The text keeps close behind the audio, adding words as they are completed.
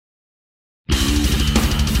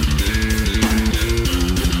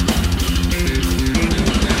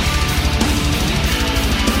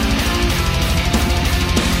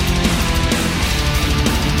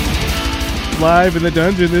live in the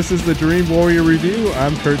dungeon. This is the Dream Warrior Review.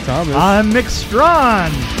 I'm Kurt Thomas. I'm Mick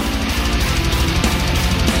Strawn.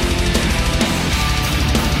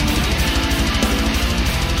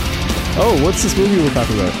 Oh, what's this movie we're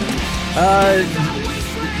talking about?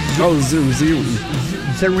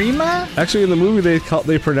 Zarima? Actually, in the movie they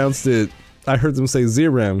pronounced it. I heard them say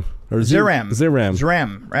Zeram or Zeram.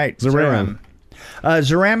 Zeram, Right? Zeram.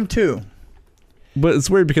 Zeram 2. But it's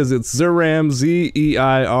weird because it's Zeram,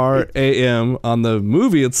 Zeiram on the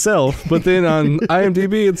movie itself, but then on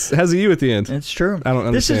IMDb it has a U at the end. It's true. I don't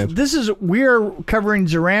understand. We are covering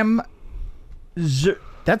Zeram.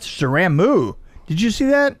 That's Zeramu. Did you see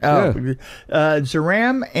that? Oh, Yeah.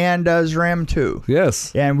 Zeram and Zeram 2.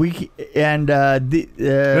 Yes. And I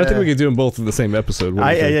think we could do them both in the same episode.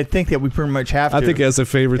 I think that we pretty much have to. I think as a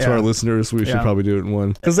favor to Yeah. our listeners, we should Yeah. probably do it in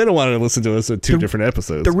one. Because they don't want to listen to us at two different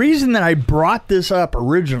episodes. The reason that I brought this film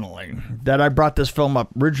up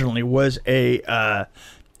originally, was a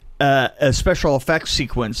special effects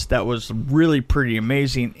sequence that was really pretty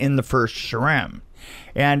amazing in the first Zeram.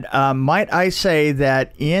 And might I say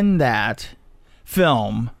that in that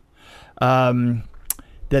film,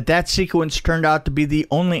 that sequence turned out to be the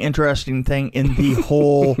only interesting thing in the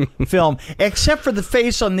whole film, except for the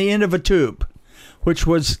face on the end of a tube, which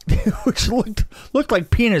looked like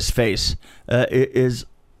penis face.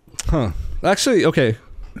 Actually, okay.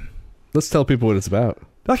 Let's tell people what it's about.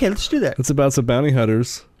 Okay, let's do that. It's about some bounty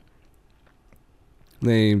hunters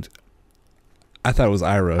named... I thought it was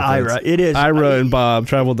Ira. It is. Ira and Bob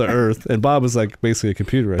traveled to Earth, and Bob is like basically a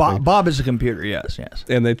computer, I think. Bob is a computer, yes.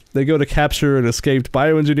 And they go to capture an escaped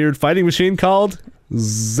bioengineered fighting machine called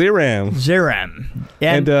Zeram.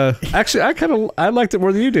 And actually, I liked it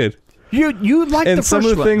more than you did. You liked the And first some of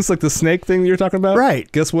the one. things, like the snake thing you're talking about,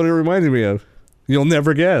 Right. Guess what it reminded me of? You'll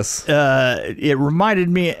never guess. It reminded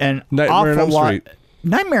me an Nightmare on awful Elm lot. Street.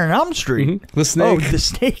 Nightmare on Elm Street. Mm-hmm. The snake. Oh, the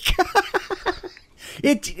snake.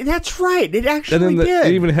 That's right. It actually And then did.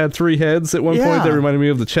 it even had 3 heads at one point Yeah. that reminded me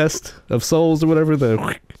of the chest of souls or whatever.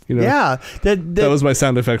 Yeah. That was my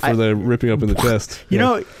sound effect for the ripping up in the chest. You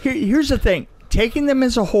know, here's the thing. Taking them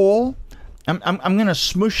as a whole, I'm going to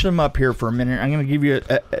smoosh them up here for a minute. I'm going to give you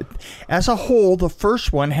as a whole, the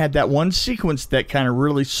first one had that one sequence that kind of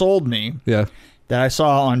really sold me. Yeah. That I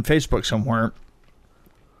saw on Facebook somewhere.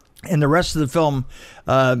 And the rest of the film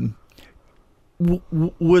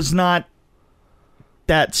was not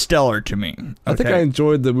that stellar to me. I think I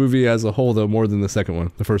enjoyed the movie as a whole, though, more than the second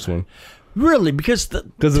one, the first one. Really? Because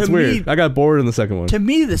it's weird. I got bored in the second one. To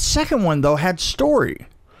me, the second one, though, had story.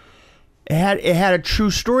 It had a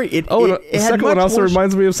true story. The second one also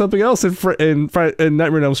reminds me of something else in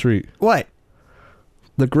Nightmare on Elm Street. What?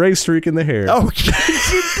 The gray streak in the hair. Oh, you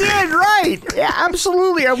did, right. Yeah,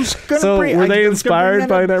 absolutely. I was going to So, were they inspired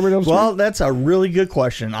by Nightmare on Elm Street? Well, that's a really good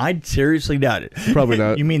question. I seriously doubt it. Probably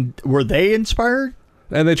not. You mean, were they inspired?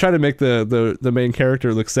 And they try to make the main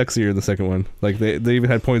character look sexier in the second one. Like, they even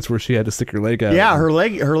had points where she had to stick her leg out. Yeah, her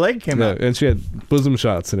leg came out. And she had bosom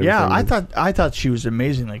shots and everything. Yeah, I thought she was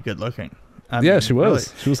amazingly good looking. She was. Really.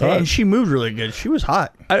 She was hot. And she moved really good. She was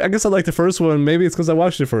hot. I guess I liked the first one. Maybe it's because I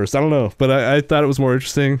watched it first. I don't know. But I thought it was more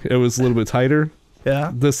interesting. It was a little bit tighter.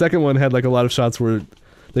 Yeah. The second one had like a lot of shots where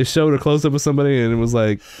they showed a close-up of somebody and it was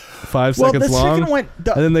like 5 seconds long. Second one,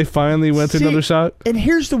 and then they finally went to another shot. And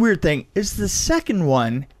here's the weird thing, is the second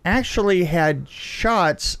one actually had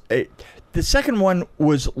shots. The second one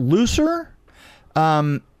was looser,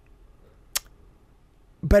 but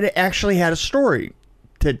it actually had a story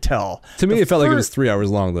to tell. To me, it felt like it was 3 hours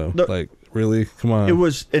long, though. Like, really? Come on. It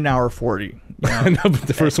was an hour 40. I know, but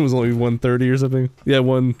the first one was only 1:30 or something. Yeah,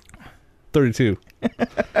 1:32.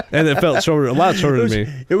 And it felt shorter, a lot shorter than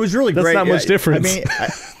me. It was really That's great. not much difference.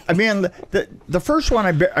 I mean, the first one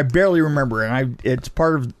I barely remember, and it's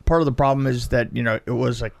part of the problem is that it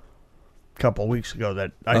was a couple weeks ago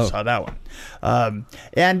that I saw that one,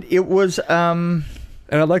 and it was. And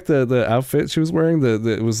I liked the outfit she was wearing.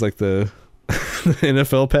 It was like the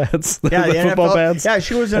NFL pads, the football pads. Yeah,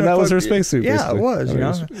 she was in and that was her spacesuit. Yeah, basically. it was. I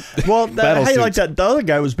mean, well, how you like suits. that? The other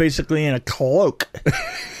guy was basically in a cloak.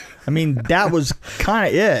 I mean, that was kind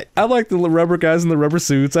of it. I like the rubber guys in the rubber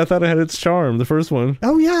suits. I thought it had its charm, the first one.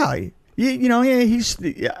 Oh, yeah.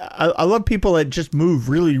 I love people that just move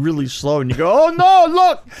really, really slow. And you go, oh, no,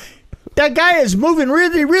 look. That guy is moving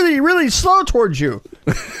really, really, really slow towards you.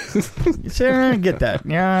 You say, I don't get that.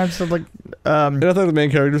 Yeah, it's like... and I thought the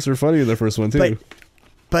main characters were funny in the first one, too.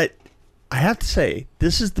 But I have to say,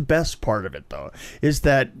 this is the best part of it, though, is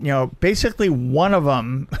that, basically one of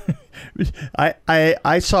them...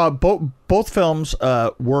 I saw both films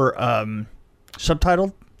were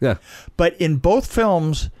subtitled. Yeah. But in both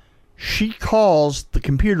films, she calls the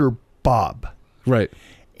computer Bob. Right.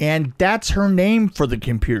 And that's her name for the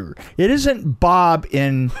computer. It isn't Bob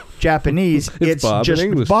in Japanese. it's Bob just in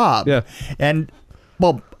English. Bob. Yeah. And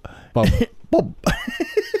Bob. Bob. Bob.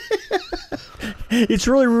 It's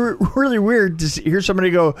really, really weird to hear somebody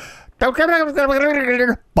go, Bob.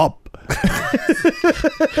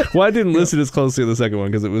 Well, I didn't listen as closely to the second one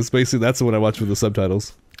because it was basically that's the one I watched with the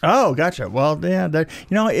subtitles. Oh, gotcha. Well, yeah,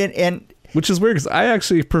 and which is weird because I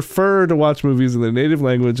actually prefer to watch movies in their native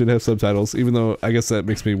language and have subtitles, even though I guess that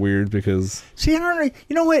makes me weird because... See, I don't know.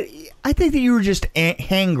 You know what? I think that you were just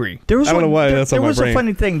hangry. I don't know why that's on my brain. There was a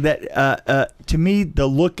funny thing that, to me, the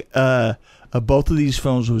look of both of these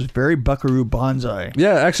films was very Buckaroo Banzai.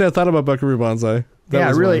 Yeah, actually, I thought about Buckaroo Banzai.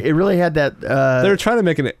 It really had that... they were trying to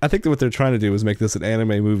make it... I think that what they're trying to do was make this an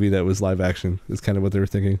anime movie that was live action, is kind of what they were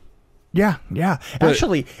thinking. Yeah. But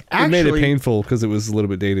actually, it made it painful because it was a little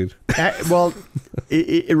bit dated. Well,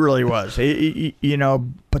 it really was.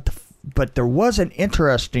 But there was an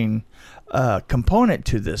interesting component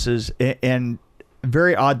to this, and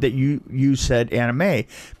very odd that you said anime,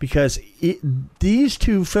 because these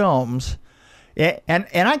two films, and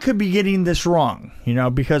I could be getting this wrong,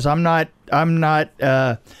 because I'm not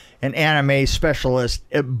an anime specialist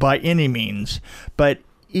by any means, but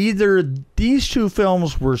either these two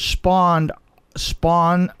films were spawn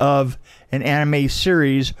of an anime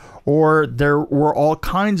series, or there were all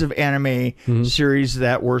kinds of anime series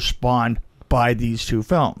that were spawned by these two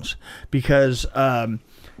films. Because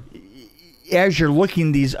as you're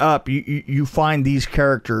looking these up, you find these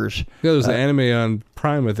characters. Yeah, there's an anime on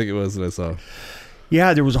Prime, I think it was, that I saw.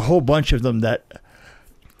 Yeah, there was a whole bunch of them that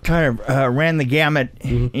kind of ran the gamut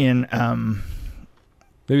in...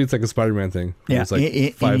 Maybe it's like a Spider-Man thing. Yeah, there's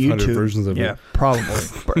like 500 versions of it. Yeah, probably.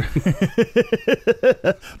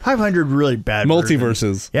 500 really bad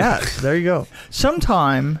multiverses. Yeah, there you go.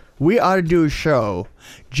 Sometime we ought to do a show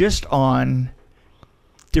just on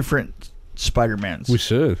different Spider-Mans. We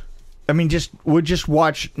should. I mean, we'll just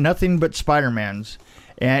watch nothing but Spider-Mans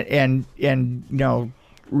and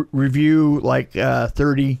review like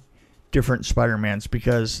 30 different Spider-Mans,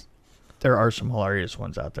 because there are some hilarious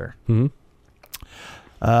ones out there. Mm-hmm.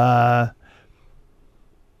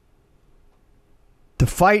 The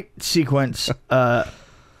fight sequence,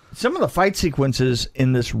 some of the fight sequences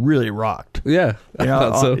in this really rocked. Yeah, I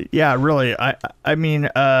thought so. Yeah, really. I mean,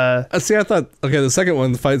 see, I thought, okay, the second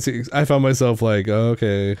one, the fight sequence, I found myself like,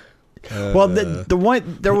 okay. Well, the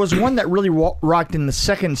one, there was one that really rocked in the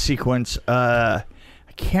second sequence. I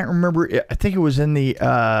can't remember. I think it was in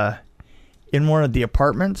in one of the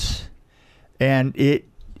apartments, and it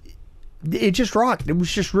just rocked. It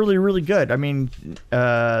was just really, really good. I mean,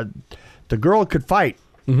 the girl could fight.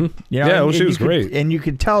 Mm-hmm. Yeah, she was great. And you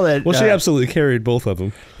could tell that... Well, she absolutely carried both of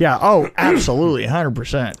them. Yeah, absolutely,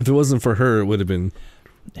 100%. If it wasn't for her, it would have been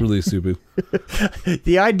really stupid.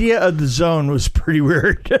 The idea of the zone was pretty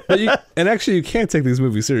weird. And actually, you can't take these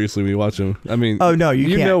movies seriously when you watch them. I mean... Oh, no, you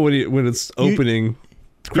can't. You know when it's opening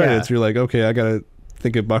credits, you're like, okay, I got to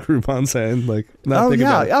think of Buckaroo Banzai and not think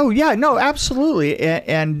about it. Oh, yeah, no, absolutely.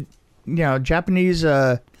 And Japanese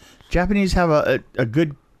have a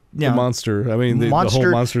good... the monster. I mean, the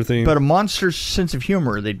whole monster theme. But a monster sense of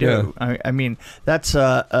humor, they do. Yeah. I mean, that's...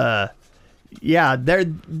 this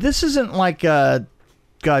isn't like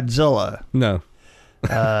Godzilla. No.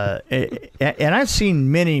 And I've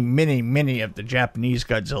seen many, many, many of the Japanese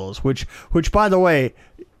Godzillas, which by the way,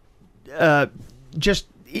 just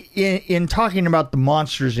in talking about the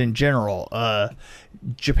monsters in general,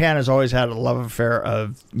 Japan has always had a love affair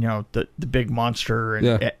of the big monster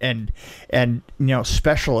and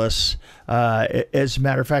specialists. As a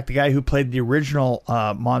matter of fact, the guy who played the original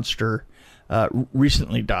monster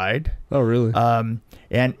recently died. Oh, really?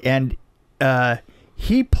 And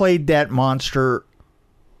he played that monster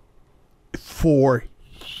for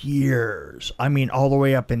years. I mean, all the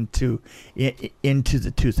way up into the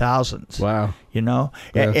 2000s. Wow.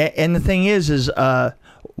 And the thing is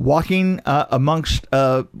walking amongst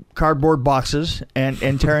cardboard boxes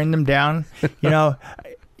and tearing them down.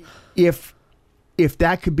 If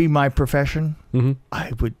that could be my profession, mm-hmm.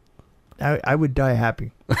 I would die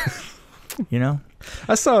happy.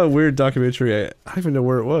 I saw a weird documentary. I don't even know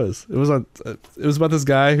where it was. It was about this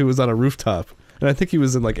guy who was on a rooftop, and I think he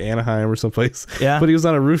was in like Anaheim or someplace. Yeah. But he was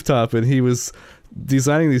on a rooftop and he was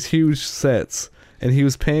designing these huge sets, and he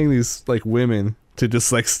was paying these like women to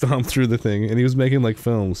just like stomp through the thing, and he was making like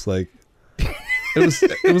films. Like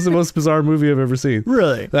it was the most bizarre movie I've ever seen.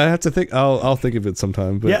 Really? I have to think. I'll think of it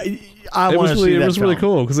sometime. But yeah, I want to see that. It was really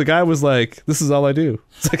cool because the guy was like, "This is all I do.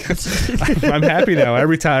 It's like I'm happy now. I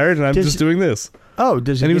retired and I'm just doing this." Oh,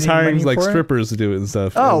 does he? And he was hiring like strippers to do it and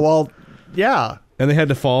stuff. Oh, well, yeah. and they had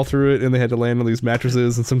to fall through it, and they had to land on these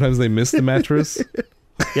mattresses, and sometimes they missed the mattress.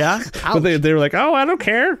 Yeah. But they were like, "Oh, I don't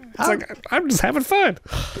care. It's like I'm just having fun."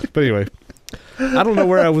 But anyway, I don't know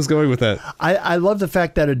where I was going with that. I love the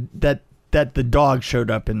fact that that the dog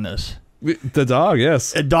showed up in this. The dog,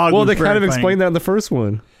 yes. A dog. Well, was they kind of very explained funny. that in the first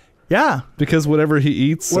one. Yeah. Because whatever he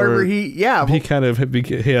eats, Whatever or he kind of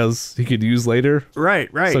he could use later. right.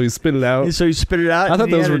 So he spit it out. So he spit it out. I thought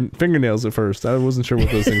and he those had were fingernails at first. I wasn't sure what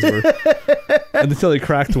those things were. Until he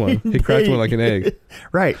cracked one. He cracked one like an egg.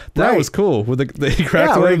 Right. That was cool. With he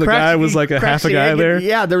cracked where one. he The cracks- guy was he like cracks half a the guy egg there. and-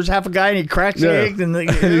 yeah, there was half a guy and he cracks the egg and, and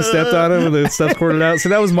he stepped on him and the stuff squirted out. So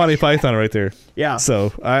that was Monty Python right there. Yeah.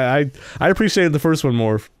 So I appreciated the first one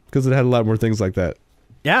more because it had a lot more things like that.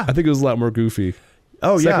 Yeah. I think it was a lot more goofy.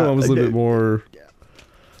 Oh, The second one was a little bit more.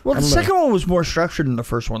 Well, the don't know. second one was more structured than the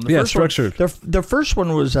first one. The first structured. One, the first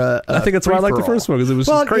one was. I think that's why I like the first one because it was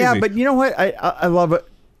Well, just crazy. yeah, but you know what? I love it.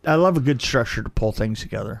 I love a good structure to pull things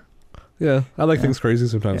together. Yeah, I like things crazy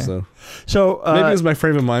sometimes. Yeah. So So maybe it was my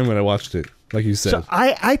frame of mind when I watched it, like you said. So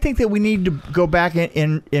I think that we need to go back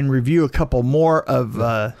and review a couple more of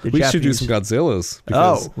the we Japanese. should do some Godzillas.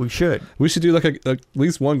 Because we should. we should do like at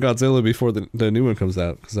least one Godzilla before the new one comes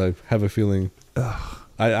out because I have a feeling.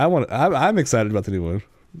 I'm excited about the new one.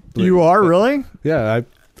 You are really? Yeah,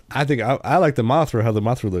 I think I like the Mothra. How the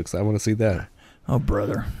Mothra looks. I want to see that. Oh,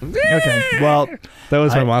 brother. Okay. Well, That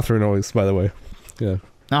was my Mothra noise, by the way. Yeah.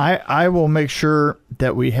 I will make sure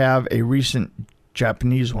that we have a recent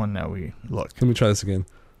Japanese one that we look. Let me try this again.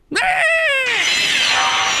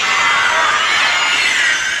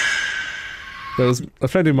 That was I'm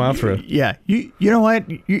trying to do Mothra. Yeah. You know what?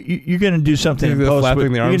 You're going to do something You in think they're post. flapping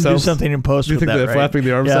with, the you're arm gonna do cells? something in post Do you with think that, they're right? flapping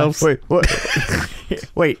the arm Yeah. cells? Wait.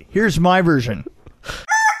 Wait. Here's my version.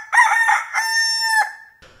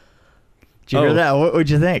 Did you hear Oh. that? What'd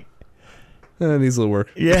you think? It needs a little work.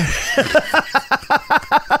 Yeah.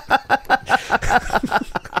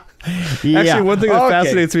 Actually, one thing that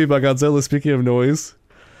fascinates me about Godzilla, speaking of noise,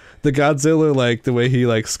 the Godzilla, like the way he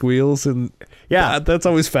like squeals, and Yeah. that's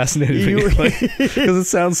always fascinated me because it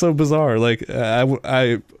sounds so bizarre. Like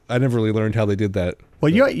I never really learned how they did that.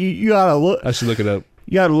 Well, you gotta look. I should look it up.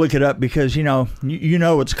 You gotta look it up because you know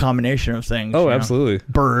it's a combination of things. Oh, you know. absolutely.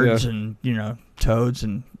 Birds Yeah. and toads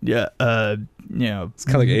and It's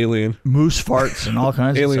kind of like Alien. moose farts and all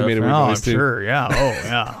kinds Alien of stuff. made a weird I'm noise, too. sure. Yeah.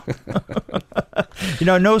 Oh,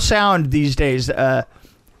 yeah. No sound these days.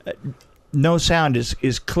 No sound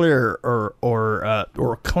is clear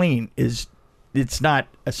or clean. It's not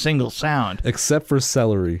a single sound. Except for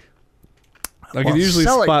celery. I can Well, usually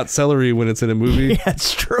spot celery when it's in a movie. Yeah,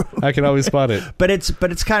 it's true. I can always spot it. But it's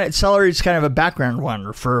kind of celery is kind of a background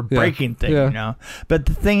one for a breaking thing, Yeah. you know. But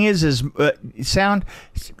the thing is sound.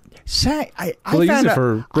 I Well, they use found it out,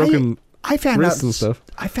 for broken I found wrists out and stuff.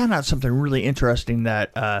 I found out something really interesting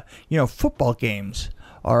that football games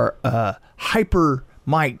are hyper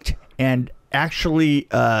mic'd and actually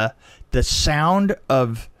the sound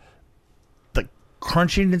of the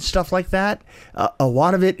crunching and stuff like that. A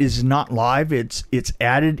lot of it is not live. It's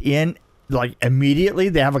added in like immediately.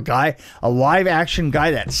 They have a live action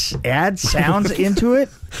guy that adds sounds into it.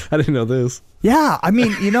 I didn't know this. Yeah, I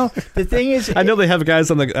mean, the thing is, I know they have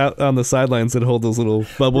guys on the sidelines that hold those little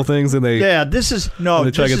bubble things, and they yeah, this is no. And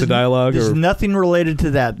they try to this get the is- dialogue, This is or- nothing related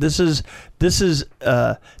to that. This is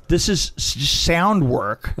sound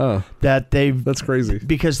work Oh, that they've that's crazy.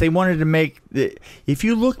 because they wanted to make. If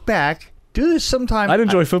you look back, do this sometime. I'd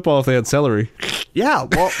enjoy football if they had celery. Yeah,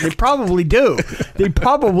 well, they probably do. They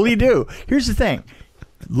probably do. Here's the thing: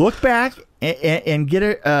 look back and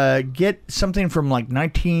get something from like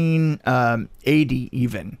 1980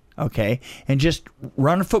 even. Okay, and just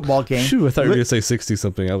run a football game. Phew, I thought you were going to say 60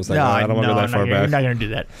 something. I was like, I don't want to go that far You're back. not going to do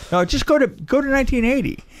that. No, just go to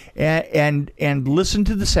 1980 and listen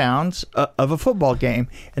to the sounds of a football game,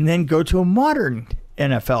 and then go to a modern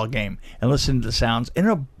NFL game and listen to the sounds, and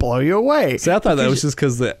it'll blow you away. See, I thought that was just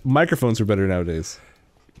because the microphones are better nowadays.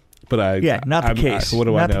 But not the case. What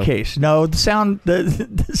do not I know? the case. No, the sound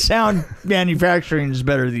sound manufacturing is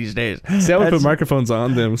better these days. See, I would put That's- microphones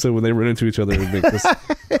on them so when they run into each other, it would make this.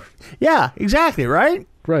 Yeah, exactly. Right.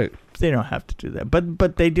 Right. They don't have to do that,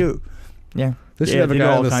 but they do. Yeah. They should Yeah, have a they do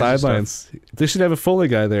guy all on the kinds of stuff. sidelines. They should have a Foley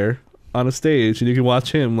guy there on a stage, and you can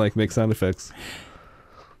watch him like make sound effects.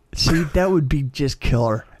 See, that would be just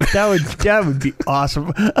killer. That would be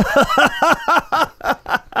awesome.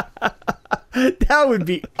 That would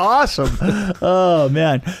be awesome. Oh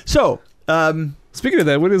man. So, Speaking of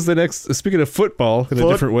that, when is the next? Speaking of football in a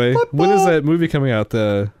different way, when is that movie coming out?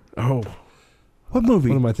 what movie?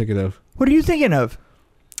 What am I thinking of? What are you thinking of?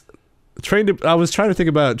 I was trying to think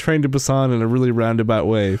about Train to Busan in a really roundabout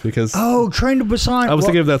way because Train to Busan. I was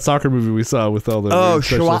thinking of that soccer movie we saw with all the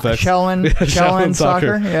special effects. Shaolin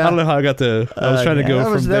soccer. Yeah. I don't know how I got I was trying to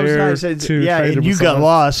go from there to Train to you Busan. got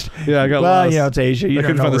lost. Yeah, I got lost. It's Asia. You I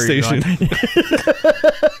couldn't find the station.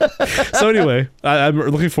 So anyway, I'm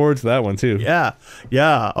looking forward to that one too. Yeah.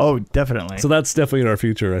 Oh, definitely. So that's definitely in our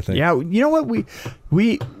future, I think. Yeah. You know what?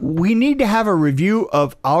 We need to have a review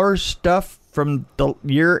of our stuff from the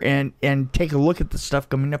year and take a look at the stuff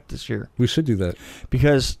coming up this year. We should do that.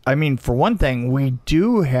 Because, I mean, for one thing, we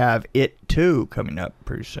do have It 2 coming up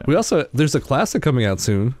pretty soon. There's a classic coming out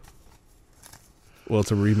soon. Well,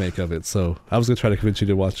 it's a remake of it, so I was going to try to convince you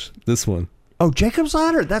to watch this one. Oh, Jacob's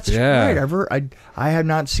Ladder. That's right. I have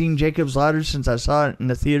not seen Jacob's Ladder since I saw it in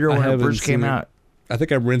the theater when it first came out. I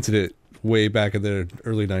think I rented it way back in the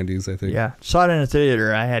early 90s, I think. Yeah. Saw it in a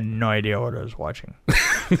theater. I had no idea what I was watching.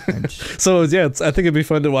 So, yeah, I think it'd be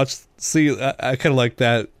fun to watch. See, I kind of like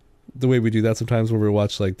that, the way we do that sometimes when we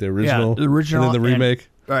watch like the original, the original and then the remake.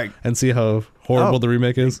 Right. And see how horrible the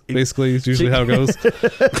remake is. Basically, it's usually how it goes.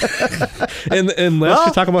 and last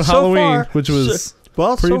we talk about Halloween, which was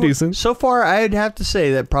pretty decent. So far, I'd have to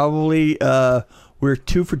say that probably we're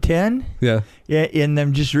 2 for 10. Yeah. Yeah, in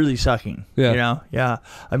them just really sucking. Yeah. You know? Yeah.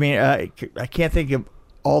 I mean, I can't think of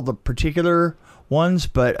all the particular ones,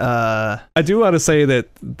 but I do want to say that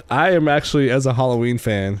I am actually, as a Halloween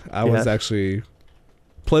fan, I was actually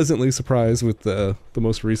pleasantly surprised with the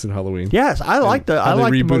most recent Halloween. Yes, I like the how they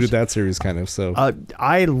rebooted that series kind of. So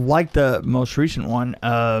I like the most recent one,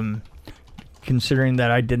 considering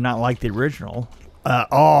that I did not like the original at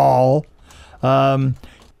all.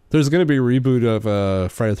 There's going to be a reboot of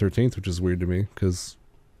Friday the 13th, which is weird to me because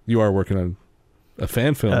you are working on a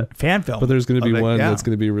fan film. But there's going to be one that's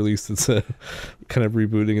going to be released that's kind of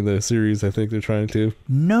rebooting in the series. I think they're trying to.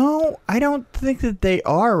 No, I don't think that they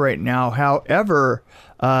are right now. However,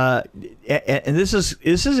 and this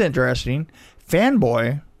is interesting.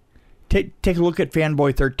 Fanboy, take a look at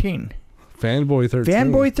Fanboy 13. Fanboy 13.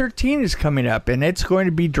 Fanboy 13 is coming up, and it's going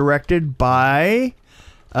to be directed by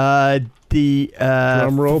the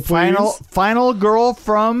drum roll, final girl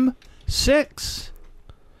from 6.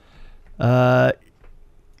 There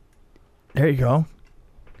you go.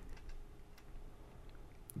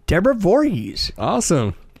 Deborah Voorhees.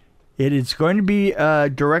 Awesome. It is going to be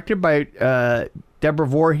directed by Deborah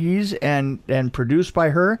Voorhees and produced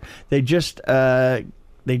by her. They just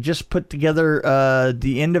put together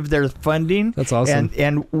the end of their funding. That's awesome.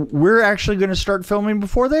 And we're actually going to start filming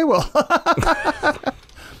before they will.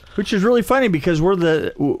 Which is really funny because we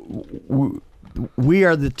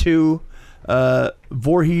are the two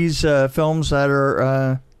Voorhees films that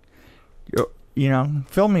are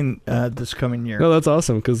filming this coming year. No, that's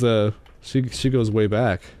awesome because she goes way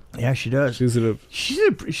back. Yeah, she does. She's an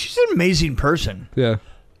amazing person. Yeah.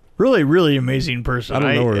 Really, really amazing person. I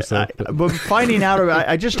don't know her, but finding out about,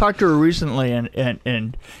 I just talked to her recently,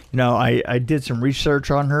 and I did some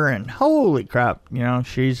research on her, and holy crap,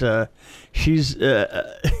 she's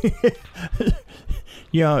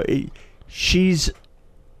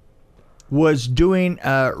was doing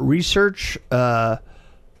research for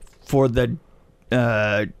the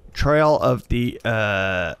trial of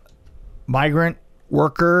the migrant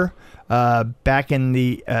worker back in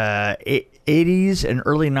the 80s and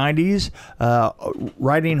early 90s,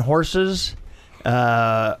 riding horses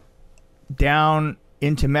down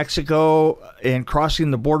into Mexico and crossing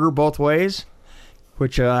the border both ways,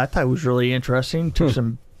 which I thought was really interesting. Took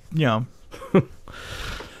some,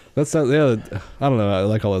 That's not, yeah, I don't know. I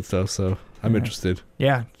like all that stuff, so I'm interested.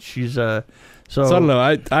 Yeah, she's so I don't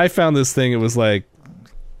know. I found this thing. It was like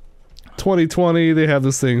 2020. They have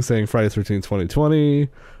this thing saying Friday 13th 2020.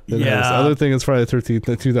 Then this other thing is Friday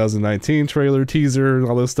 13th 2019 trailer teaser and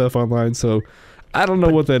all this stuff online. So I don't know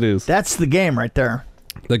what that is. That's the game right there.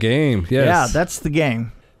 The game, yes. Yeah, that's the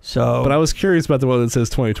game. So, but I was curious about the one that says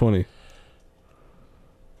 2020.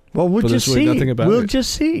 Well, we'll just see. We'll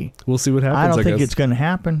just see. We'll see what happens. I don't think it's going to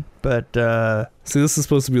happen, but see, this is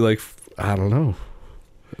supposed to be like, I don't know.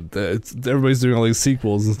 Everybody's doing all these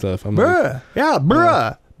sequels and stuff. I'm bruh.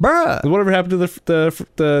 Whatever happened to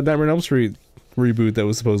the Nightmare on Elm Street reboot that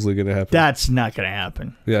was supposedly going to happen? That's not going to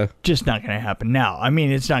happen. Yeah, just not going to happen now. I mean,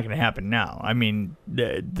 it's not going to happen now. I mean,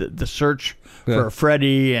 the search for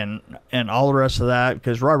Freddy and all the rest of that,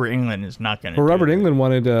 because Robert Englund is not going to. Well, Robert Englund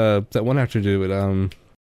wanted that one actor to do it.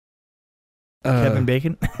 Kevin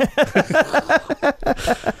Bacon.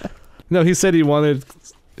 No, he said he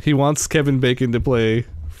wants Kevin Bacon to play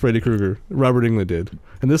Freddy Krueger. Robert Englund did,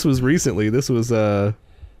 and this was recently. This was a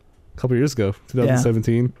couple years ago,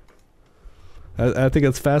 2017. Yeah. I think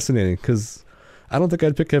that's fascinating because I don't think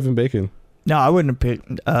I'd pick Kevin Bacon. No, I wouldn't have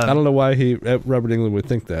picked. I don't know why Robert Englund would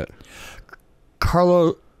think that.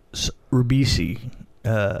 Carlos Ribisi,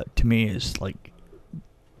 to me, is like.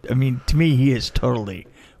 I mean, to me, he is totally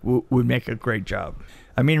would make a great job.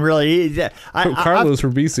 I mean, really, Carlos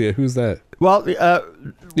Ribisi, who's that? Well,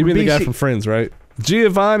 you mean the guy from Friends, right?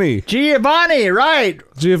 Giovanni, right?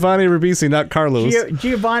 Giovanni Ribisi, not Carlos.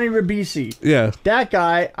 Giovanni Ribisi. Yeah, that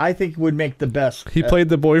guy, I think, would make the best. He played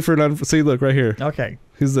the boyfriend on. See, look right here. Okay,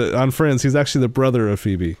 he's on Friends. He's actually the brother of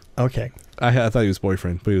Phoebe. Okay, I thought he was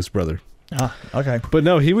boyfriend, but he was brother. Ah, okay. But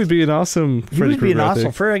no, he would be an awesome Freddy Krueger. He would be an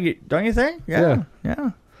awesome Freddy, don't you think? Yeah.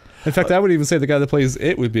 In fact, I would even say the guy that plays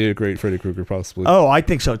it would be a great Freddy Krueger, possibly. Oh, I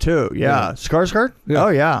think so too. Yeah. Skarsgård? Yeah. Oh,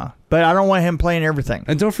 yeah. But I don't want him playing everything.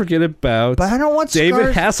 And don't forget about But I don't want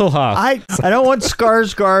David Hasselhoff. I don't want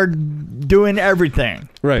Skarsgård doing everything.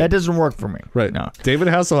 Right. That doesn't work for me. Right. No. David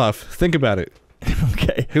Hasselhoff. Think about it.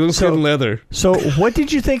 Okay. He looks good in leather. So what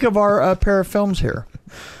did you think of our pair of films here?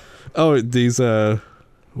 Oh, these, what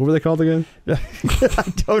were they called again? I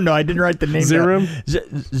don't know. I didn't write the name Zeram?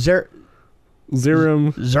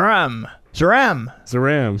 Zeram 1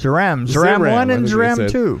 and Zeram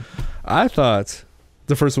 2. I thought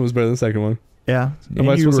the first one was better than the second one. Yeah. Am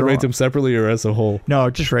I supposed to rate them separately or as a whole? No,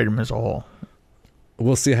 just rate them as a whole.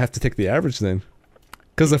 We'll see. I have to take the average then.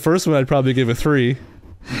 Because the first one I'd probably give a 3,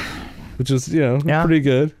 which is, pretty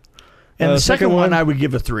good. And the second one I would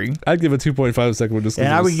give a 3. I'd give a 2.5 the second one. And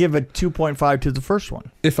I would give a 2.5 to the first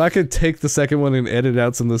one. If I could take the second one and edit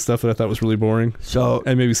out some of the stuff that I thought was really boring. So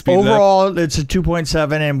and maybe speed overall, it up. It's a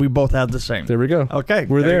 2.7 and we both have the same. There we go. Okay.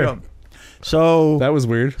 We're there. So that was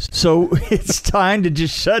weird. So it's time to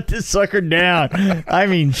just shut this sucker down. I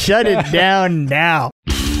mean, shut it down now.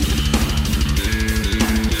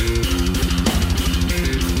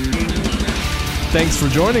 Thanks for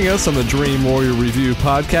joining us on the Dream Warrior Review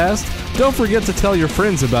podcast. Don't forget to tell your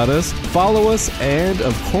friends about us, follow us, and,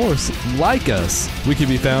 of course, like us. We can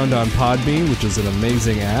be found on Podbean, which is an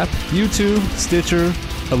amazing app, YouTube, Stitcher,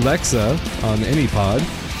 Alexa on any pod,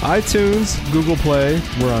 iTunes, Google Play.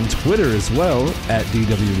 We're on Twitter as well, at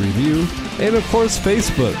DW Review, and, of course,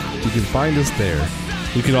 Facebook. You can find us there.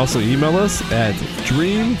 You can also email us at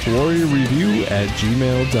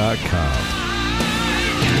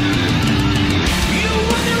dreamwarriorreview@gmail.com.